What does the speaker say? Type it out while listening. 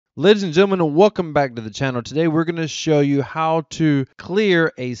Ladies and gentlemen, welcome back to the channel. Today we're going to show you how to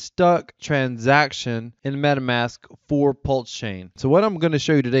clear a stuck transaction in Metamask for Pulsechain. So what I'm going to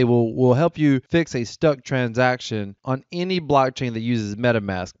show you today will help you fix a stuck transaction on any blockchain that uses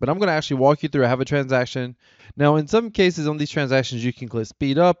Metamask. But I'm going to actually walk you through. I have a transaction. Now in some cases on these transactions you can click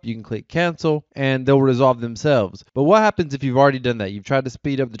speed up, you can click cancel, and they'll resolve themselves. But what happens if you've already done that? You've tried to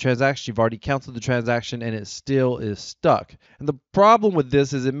speed up the transaction, you've already canceled the transaction, and it still is stuck. And the problem with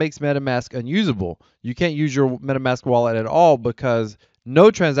this is it makes MetaMask unusable. You can't use your MetaMask wallet at all because no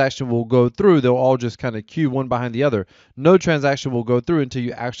transaction will go through. They'll all just kind of queue one behind the other. No transaction will go through until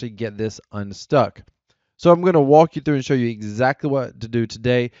you actually get this unstuck. So I'm going to walk you through and show you exactly what to do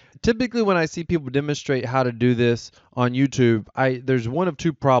today. Typically when I see people demonstrate how to do this on YouTube, there's one of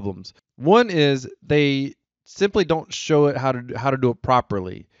two problems. One is they simply don't show it how to do it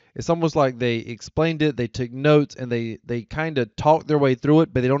properly. It's almost like they explained it, they took notes, and they kind of talk their way through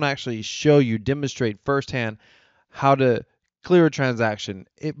it, but they don't actually show you, demonstrate firsthand how to clear a transaction.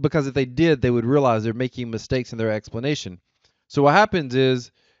 Because if they did, they would realize they're making mistakes in their explanation. So what happens is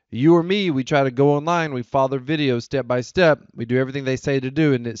you or me, we try to go online, we follow their videos step by step, we do everything they say to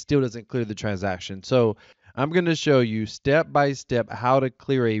do, and it still doesn't clear the transaction. So I'm going to show you step by step how to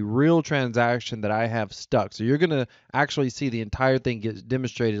clear a real transaction that I have stuck. So you're going to actually see the entire thing get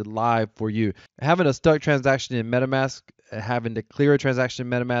demonstrated live for you. Having a stuck transaction in MetaMask, having to clear a transaction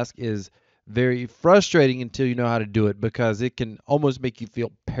in MetaMask is very frustrating until you know how to do it, because it can almost make you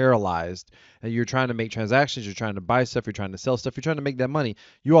feel paralyzed. And you're trying to make transactions, you're trying to buy stuff, you're trying to sell stuff, you're trying to make that money.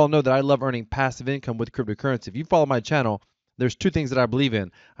 You all know that I love earning passive income with cryptocurrency. If you follow my channel, there's two things that I believe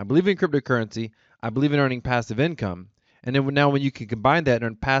in. I believe in cryptocurrency, I believe in earning passive income. And then now when you can combine that and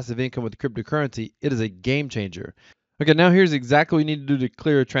earn passive income with cryptocurrency, it is a game changer. Okay, now here's exactly what you need to do to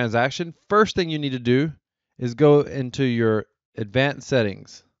clear a transaction. First thing you need to do is go into your advanced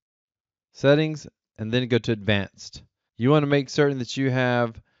settings, and then go to advanced. You want to make certain that you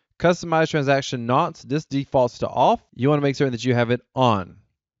have customize transaction knots. This defaults to off. You want to make certain that you have it on.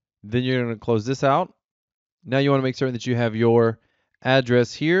 Then you're going to close this out. Now you want to make certain that you have your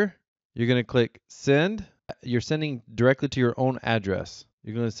address here. You're going to click send. You're sending directly to your own address.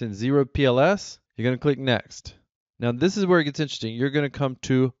 You're going to send 0 PLS. You're going to click next. Now this is where it gets interesting. You're going to come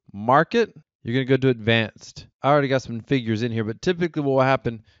to market. You're going to go to advanced. I already got some figures in here, but typically what will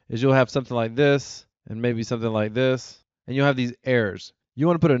happen is you'll have something like this and maybe something like this, and you'll have these errors. You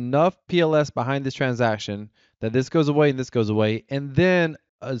want to put enough PLS behind this transaction that this goes away and this goes away, and then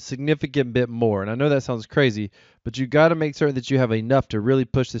a significant bit more. And I know that sounds crazy, but you got to make certain that you have enough to really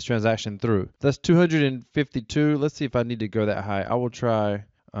push this transaction through. That's 252. Let's see if I need to go that high. I will try,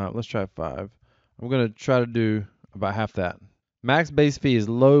 let's try 5. I'm going to try to do about half that. Max base fee is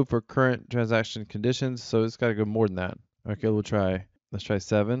low for current transaction conditions, so it's got to go more than that. Okay, let's try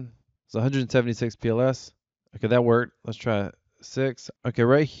 7. It's 176 PLS. Okay, that worked. Let's try 6. Okay,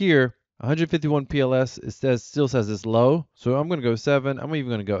 right here, 151 PLS, it still says it's low. So I'm going to go 7. I'm even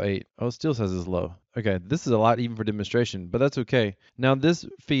going to go 8. Oh, it still says it's low. Okay, this is a lot even for demonstration, but that's okay. Now this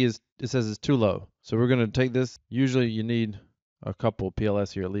fee it says it's too low. So we're going to take this. Usually you need a couple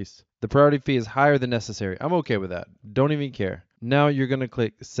PLS here at least. The priority fee is higher than necessary. I'm okay with that. Don't even care. Now you're going to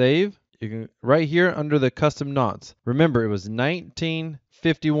click save. You can right here under the custom knots. Remember, it was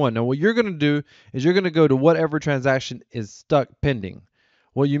 1951. Now what you're going to do is you're going to go to whatever transaction is stuck pending.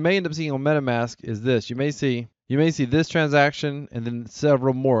 What you may end up seeing on MetaMask is this. You may see this transaction and then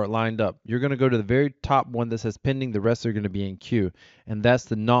several more lined up. You're going to go to the very top one that says pending. The rest are going to be in queue. And that's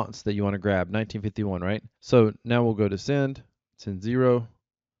the knots that you want to grab. 1951, right? So now we'll go to send 0,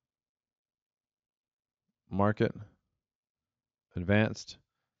 market, advanced.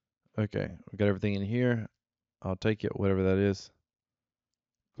 Okay, we got everything in here. I'll take it, whatever that is.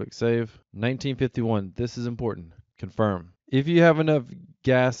 Click save. 1951. This is important. Confirm. If you have enough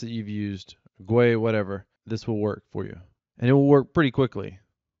gas that you've used, GUI, whatever, this will work for you. And it will work pretty quickly.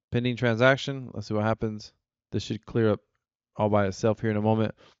 Pending transaction. Let's see what happens. This should clear up all by itself here in a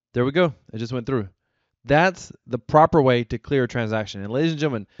moment. There we go. It just went through. That's the proper way to clear a transaction. And ladies and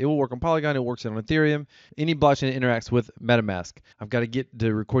gentlemen, it will work on Polygon, it works on Ethereum, any blockchain that interacts with MetaMask. I've got to get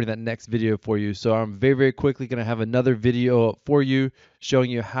to recording that next video for you. So I'm very, very quickly going to have another video for you showing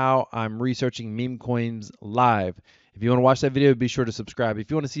you how I'm researching meme coins live. If you want to watch that video, be sure to subscribe.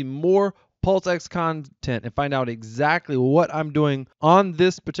 If you want to see more Pulsechain content and find out exactly what I'm doing on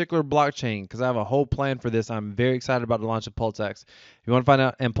this particular blockchain, because I have a whole plan for this. I'm very excited about the launch of Pulsechain. If you want to find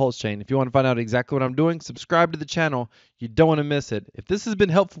out, and Pulsechain, if you want to find out exactly what I'm doing, subscribe to the channel. You don't want to miss it. If this has been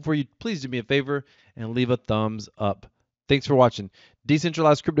helpful for you, please do me a favor and leave a thumbs up. Thanks for watching.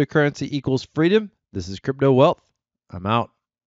 Decentralized cryptocurrency equals freedom. This is Crypto Wealth. I'm out.